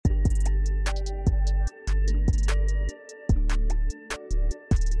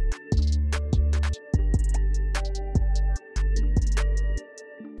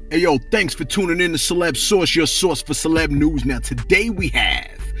Hey yo, thanks for tuning in to Celeb Source, your source for celeb news. Now today we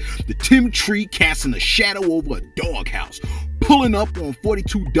have the Tim Tree casting a shadow over a doghouse. Pulling up on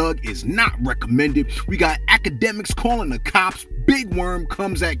 42 Doug is not recommended. We got academics calling the cops. Big Worm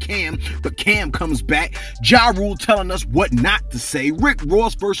comes at Cam, but Cam comes back. Ja Rule telling us what not to say. Rick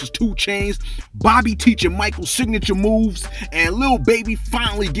Ross versus 2 Chainz. Bobby teaching Michael signature moves. And Lil Baby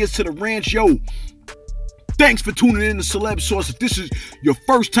finally gets to the ranch. Yo, thanks for tuning in to Celeb Source. If this is your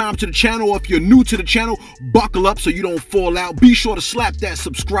first time to the channel, or if you're new to the channel, buckle up so you don't fall out. Be sure to slap that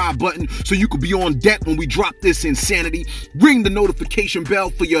subscribe button so you can be on deck when we drop this insanity. Ring the notification bell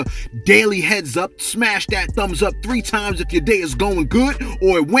for your daily heads up. Smash that thumbs up 3 times if your day is going good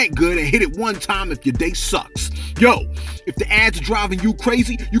or it went good, and hit it 1 time if your day sucks. Yo, if the ads are driving you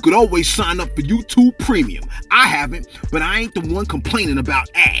crazy, you could always sign up for YouTube Premium. I haven't, but I ain't the one complaining about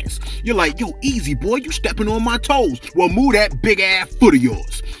ads. You're like, yo, easy boy, you stepping on my toes. Well, move that big ass foot of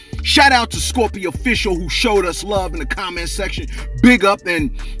yours. Shout out to Scorpio Official, who showed us love in the comment section. Big up,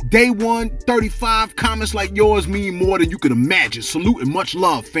 and day 135 comments like yours mean more than you can imagine. Salute and much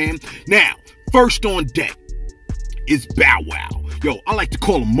love, fam. Now, first on deck is Bow Wow. Yo, I like to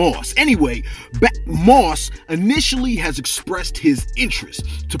call him Moss. Anyway, Moss initially has expressed his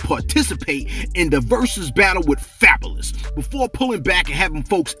interest to participate in the versus battle with Fabulous before pulling back and having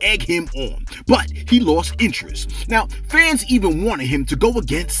folks egg him on, but he lost interest. Now, fans even wanted him to go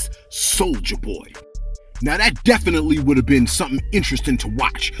against Soulja Boy. Now, that definitely would have been something interesting to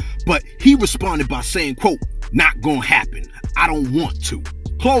watch, but he responded by saying, quote, "Not gonna happen. I don't want to."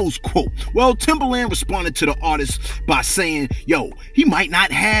 Close quote. Well, Timbaland responded to the artist by saying, yo, he might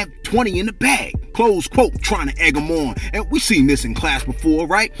not have 20 in the bag. Close quote, trying to egg him on. And we've seen this in class before,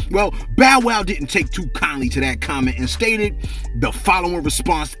 right? Well, Bow Wow didn't take too kindly to that comment and stated the following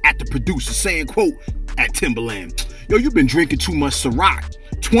response at the producer, saying, quote, at Timbaland, yo, you've been drinking too much Ciroc.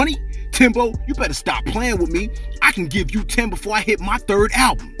 20? Timbo, you better stop playing with me. I can give you 10 before I hit my 3rd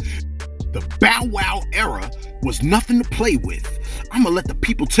album. The Bow Wow era was nothing to play with. I'ma let the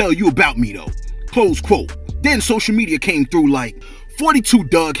people tell you about me though. Close quote. Then social media came through like, 42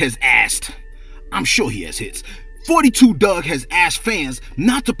 Doug has asked, I'm sure he has hits, 42 Doug has asked fans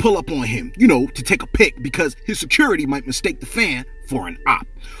not to pull up on him, you know, to take a pic because his security might mistake the fan for an op.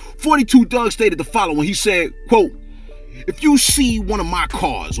 42 Doug stated the following. He said, quote, if you see one of my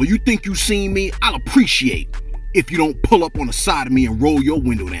cars or you think you seen me, I'll appreciate if you don't pull up on the side of me and roll your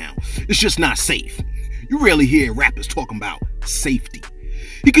window down. It's just not safe. You rarely hear rappers talking about safety.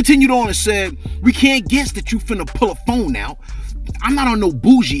 He continued on and said, we can't guess that you finna pull a phone out. I'm not on no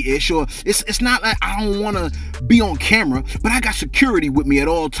bougie-ish, or it's not like I don't want to be on camera, but I got security with me at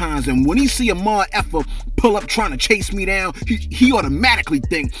all times, and when he see a ma effer pull up trying to chase me down, he automatically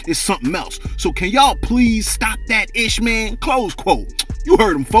think it's something else. So can y'all please stop that ish, man? Close quote. You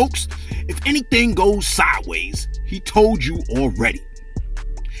heard him, folks. If anything goes sideways, he told you already.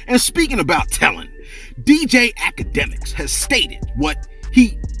 And speaking about telling, DJ Academics has stated what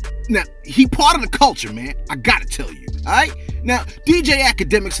he part of the culture, man. I gotta tell you, all right? Now, DJ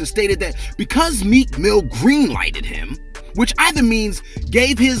Academics has stated that because Meek Mill greenlighted him, which either means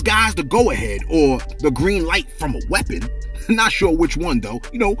gave his guys the go-ahead or the green light from a weapon, not sure which one though,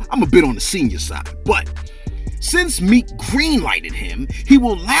 you know, I'm a bit on the senior side, but since Meek greenlighted him, he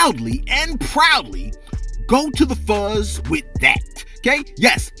will loudly and proudly go to the fuzz with that, okay?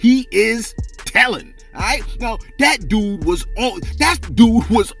 Yes, he is telling. Alright, now that dude was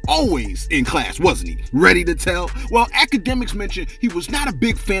always in class, wasn't he? Ready to tell? Well, Academics mentioned he was not a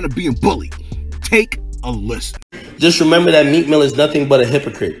big fan of being bullied. Take a listen. Just remember that Meek Mill is nothing but a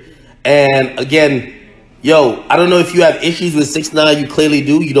hypocrite. And again, yo, I don't know if you have issues with 6ix9ine. You clearly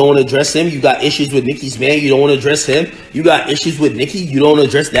do. You don't want to address him. You got issues with Nicki's man. You don't want to address him. You got issues with Nicki. You don't want to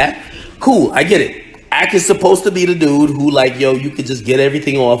address that. Cool, I get it. Ack is supposed to be the dude who, like, yo, you could just get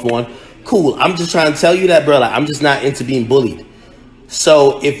everything off on. Cool, I'm just trying to tell you that, bro. Like, I'm just not into being bullied.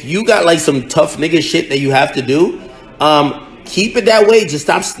 So if you got like some tough nigga shit that you have to do, keep it that way. Just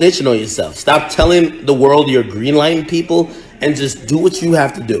stop snitching on yourself. Stop telling the world you're greenlighting people, and just do what you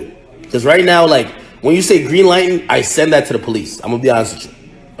have to do. Because right now, like, when you say greenlighting, I send that to the police. I'm gonna be honest with you.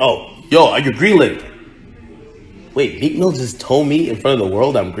 Oh, yo, are you greenlit? Wait, Meek Mill just told me in front of the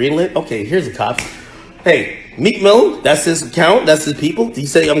world I'm greenlit? Okay, here's the cops. Hey, Meek Mill, that's his account, that's his people. He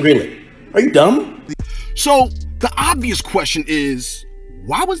say I'm greenlit. Are you dumb? So, the obvious question is,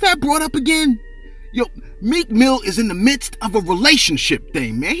 why was that brought up again? Yo, Meek Mill is in the midst of a relationship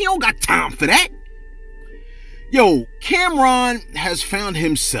thing, man. He don't got time for that. Yo, Cameron has found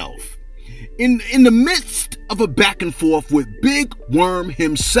himself in the midst of a back and forth with Big Worm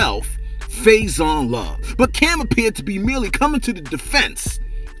himself, Faison Love. But Cam appeared to be merely coming to the defense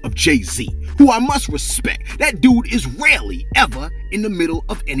of Jay-Z, who I must respect. That dude is rarely ever in the middle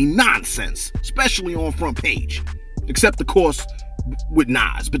of any nonsense, especially on front page. Except, of course, with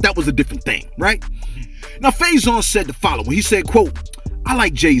Nas, but that was a different thing, right? Now, Faison said the following. He said, quote, I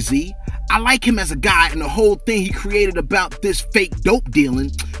like Jay-Z. I like him as a guy, and the whole thing he created about this fake dope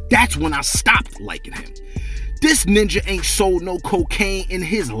dealing, that's when I stopped liking him. This ninja ain't sold no cocaine in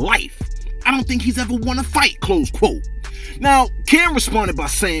his life. I don't think he's ever won a fight, close quote. Now, Cam responded by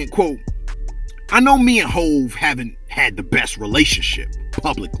saying, quote, I know me and Hove haven't had the best relationship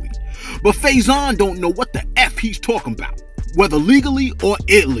publicly, but Faison don't know what the F he's talking about, whether legally or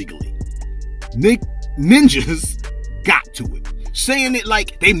illegally. Ninjas got to it, saying it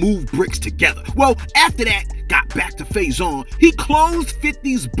like they moved bricks together. Well, after that got back to Faison, he closed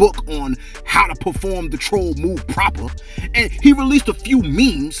 50's book on how to perform the troll move proper, and he released a few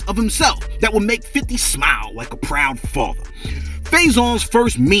memes of himself that would make 50 smile like a proud father. Faison's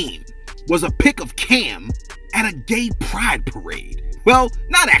first meme was a pic of Cam at a gay pride parade. Well,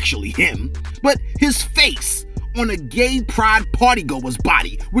 not actually him, but his face on a gay pride partygoer's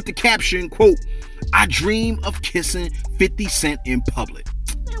body with the caption, quote, I dream of kissing 50 Cent in public.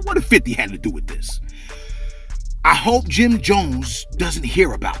 What if 50 had to do with this? I hope Jim Jones doesn't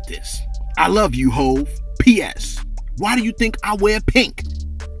hear about this. I love you, Hove. P.S. Why do you think I wear pink?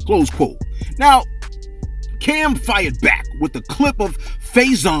 Close quote. Now, Cam fired back with a clip of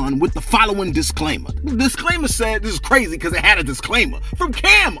Faison with the following disclaimer. The disclaimer said, this is crazy because it had a disclaimer from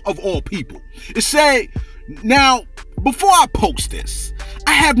Cam of all people. It said, now, before I post this,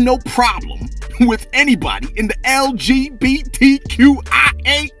 I have no problem with anybody in the LGBTQIA,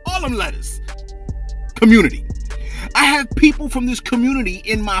 all them letters, community. I have people from this community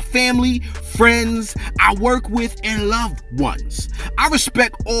in my family, friends, I work with, and loved ones. I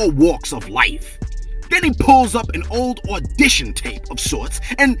respect all walks of life. Then he pulls up an old audition tape of sorts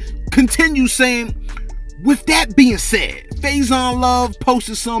and continues saying, with that being said, Faison Love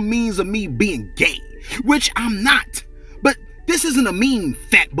posted some memes of me being gay, which I'm not. But this isn't a meme,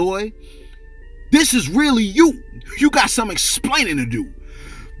 fat boy. This is really you. You got some explaining to do.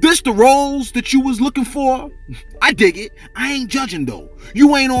 This the roles that you was looking for? I dig it. I ain't judging though.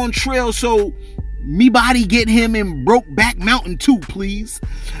 You ain't on trail, so me body get him in Brokeback Mountain too, please.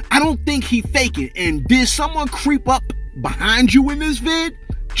 I don't think he faking. And did someone creep up behind you in this vid?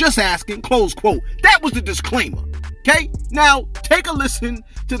 Just asking, close quote. That was the disclaimer. Okay? Now, take a listen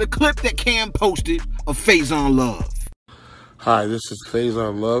to the clip that Cam posted of Faison Love. Hi, this is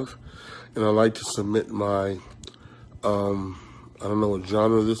Faison Love, and I'd like to submit my, I don't know what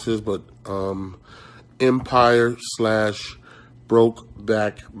genre this is, but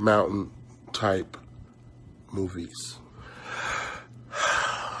Empire/Brokeback Mountain type movies.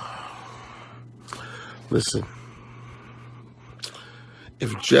 Listen,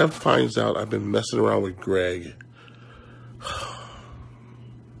 if Jeff finds out I've been messing around with Greg,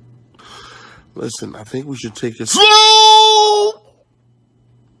 listen, I think we should take it slow.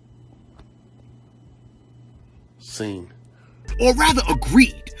 Scene. Or rather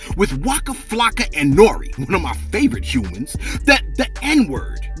agreed with Waka Flocka and Nori, one of my favorite humans, that the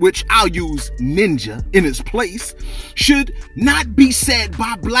N-word, which I'll use ninja in its place, should not be said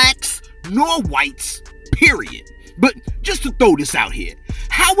by blacks nor whites, period. But just to throw this out here,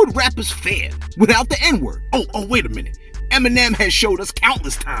 how would rappers fare without the N-word? Oh, wait a minute. Eminem has showed us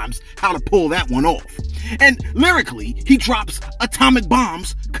countless times how to pull that one off. And lyrically, he drops atomic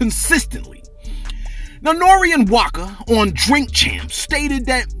bombs consistently. Now, Nori and Waka on Drink Champs stated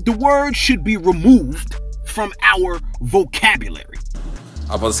that the word should be removed from our vocabulary.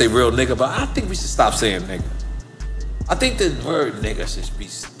 I'm about to say real nigga, but I think we should stop saying nigga. I think the word nigga should be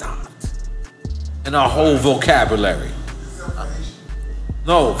stopped in our whole vocabulary.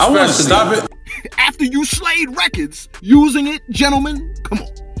 No, I want to stop it. After you slayed records using it, gentlemen, come on.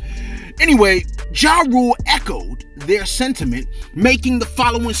 Anyway, Ja Rule echoed their sentiment, making the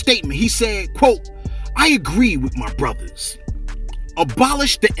following statement. He said, quote, I agree with my brothers.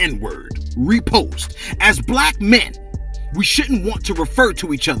 Abolish the N-word. Repost. As black men, we shouldn't want to refer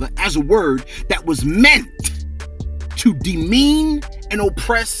to each other as a word that was meant to demean and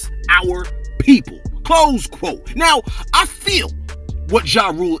oppress our people. Close quote. Now, I feel what Ja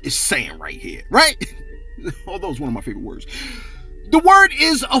Rule is saying right here, right? Although it's one of my favorite words. The word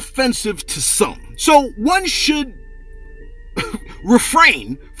is offensive to some, so one should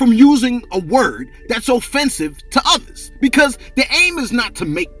refrain from using a word that's offensive to others, because the aim is not to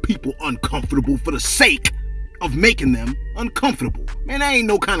make people uncomfortable for the sake of making them uncomfortable. Man, that ain't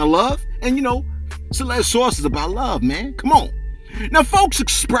no kind of love. And you know, Celeste Sauce is about love, man. Come on. Now, folks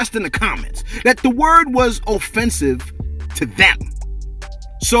expressed in the comments that the word was offensive to them.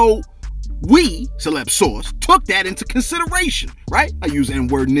 So we, Celeb Source, took that into consideration, right? I use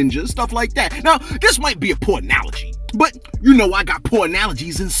N-word ninja, stuff like that. Now, this might be a poor analogy, but you know I got poor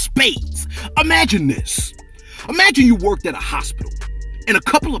analogies in spades. Imagine this. Imagine you worked at a hospital and a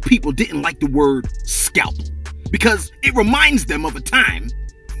couple of people didn't like the word scalpel because it reminds them of a time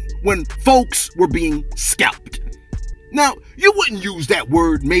when folks were being scalped. Now, you wouldn't use that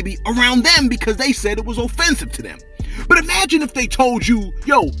word maybe around them because they said it was offensive to them. But imagine if they told you,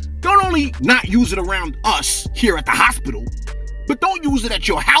 yo, don't only not use it around us here at the hospital, but don't use it at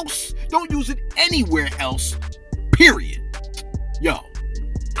your house, don't use it anywhere else, period. Yo,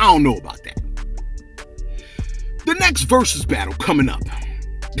 I don't know about that. The next versus battle coming up.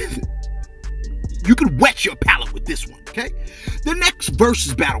 You can wet your palate with this one, okay? The next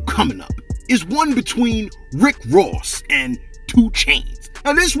versus battle coming up is one between Rick Ross and 2 Chainz.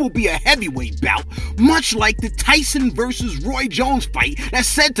 Now this will be a heavyweight bout, much like the Tyson versus Roy Jones fight that's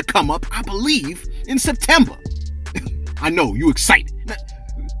said to come up, I believe, in September. I know, you excited. Now,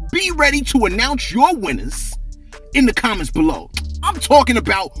 be ready to announce your winners in the comments below. I'm talking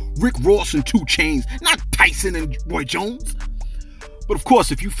about Rick Ross and 2 Chainz, not Tyson and Roy Jones. But of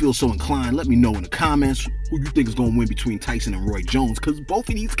course, if you feel so inclined, let me know in the comments who you think is going to win between Tyson and Roy Jones, because both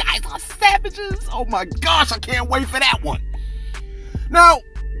of these guys are savages. Oh my gosh, I can't wait for that one. Now,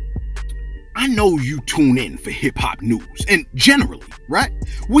 I know you tune in for hip-hop news, and generally, right,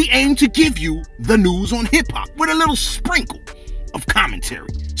 we aim to give you the news on hip-hop with a little sprinkle of commentary.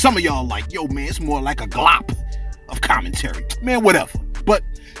 Some of y'all like, yo man, it's more like a glop of commentary. Man, whatever. But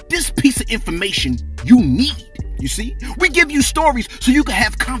this piece of information you need. You see, we give you stories so you can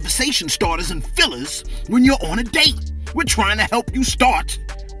have conversation starters and fillers when you're on a date. We're trying to help you start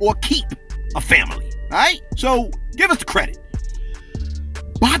or keep a family, all right? So give us the credit.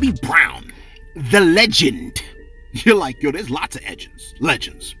 Bobby Brown, the legend. You're like, yo, there's lots of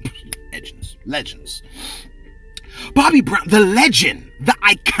legends. Bobby Brown, the legend, the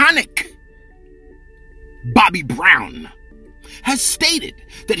iconic Bobby Brown, has stated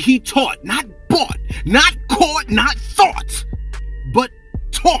that he taught, not bought, not caught, not thought, but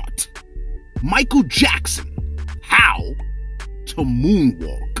taught Michael Jackson how to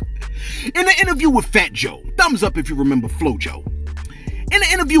moonwalk. In an interview with Fat Joe, thumbs up if you remember Flo Joe. In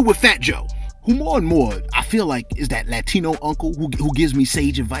an interview with Fat Joe, who more and more I feel like is that Latino uncle who gives me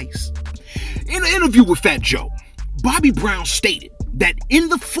sage advice. In an interview with Fat Joe, Bobby Brown stated that in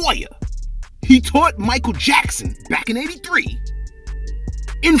the foyer, he taught Michael Jackson back in '83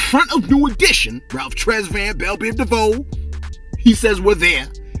 in front of New Edition, Ralph Tresvant, Belle Biv DeVoe. He says we're there.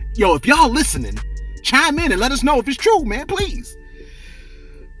 Yo, if y'all listening, chime in and let us know if it's true, man, please.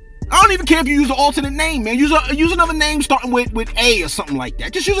 I don't even care if you use an alternate name, man. Use another name starting with A or something like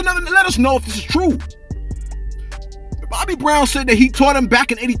that. Just use another, let us know if this is true. Bobby Brown said that he taught him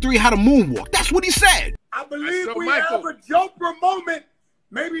back in '83 how to moonwalk. That's what he said. I believe we have a Joker moment,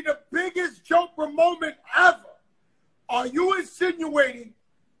 maybe the biggest Joker moment ever. Are you insinuating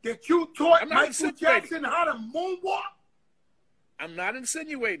that you taught Michael Jackson how to moonwalk? I'm not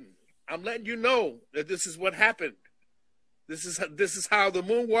insinuating. I'm letting you know that this is what happened. This is how the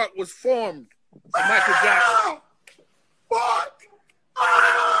moonwalk was formed for Michael Jackson. Fuck!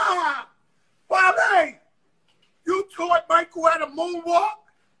 Bobby! You taught Michael how to moonwalk?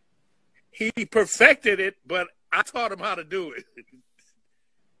 He perfected it, but I taught him how to do it.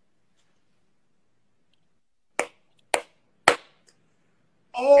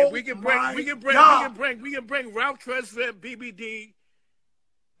 Oh, and we can bring Ralph Tresvant, BBD,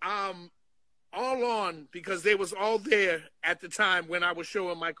 all on because they was all there at the time when I was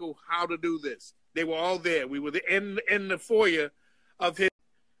showing Michael how to do this. They were all there. We were in the foyer of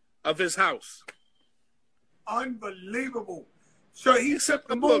his house. Unbelievable. So he took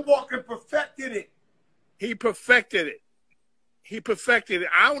the moonwalk and perfected it. He perfected it.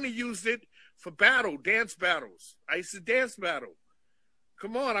 I only used it for dance battles. I used to dance battle.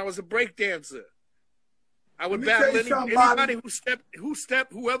 Come on, I was a break dancer. I would battle anybody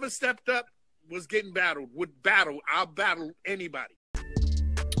whoever stepped up was getting battled. I'll battle anybody.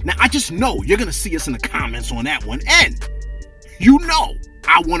 Now, I just know you're going to see us in the comments on that one. And you know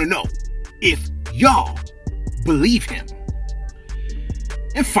I want to know if y'all believe him.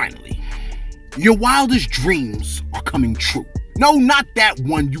 And finally, your wildest dreams are coming true. No, not that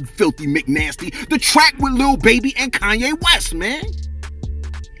one, you filthy McNasty. The track with Lil Baby and Kanye West, man.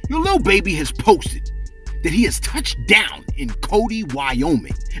 Your Lil Baby has posted that he has touched down in Cody,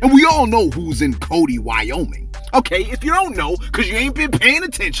 Wyoming. And we all know who's in Cody, Wyoming. Okay, if you don't know, because you ain't been paying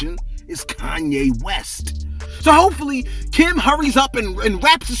attention, it's Kanye West. So hopefully, Kim hurries up and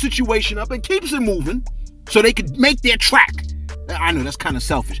wraps the situation up and keeps it moving so they could make their track I know that's kind of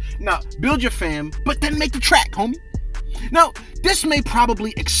selfish. Now, build your fam, but then make the track, homie. Now, this may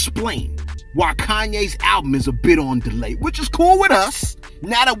probably explain why Kanye's album is a bit on delay, which is cool with us,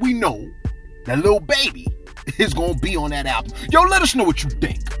 now that we know that Lil Baby is gonna be on that album. Yo, let us know what you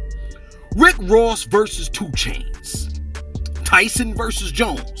think. Rick Ross versus 2 Chainz. Tyson versus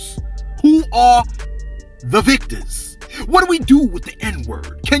Jones. Who are the victors? What do we do with the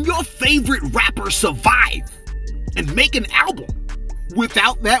N-word? Can your favorite rapper survive and make an album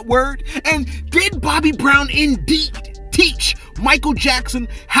without that word? And did Bobby Brown indeed teach Michael Jackson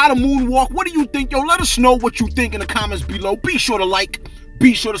how to moonwalk? What do you think? Yo, let us know what you think in the comments below. Be sure to like,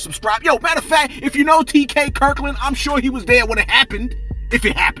 be sure to subscribe. Yo, matter of fact, if you know TK Kirkland, I'm sure he was there when it happened, if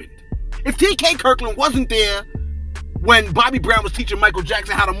it happened. If TK Kirkland wasn't there when Bobby Brown was teaching Michael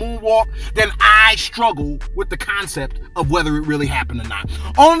Jackson how to moonwalk, then I struggle with the concept of whether it really happened or not.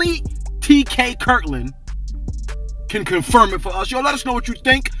 Only TK Kirkland can confirm it for us. Yo, let us know what you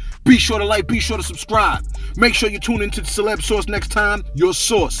think. Be sure to like, be sure to subscribe. Make sure you tune into the Celeb Source next time, your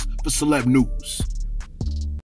source for celeb news.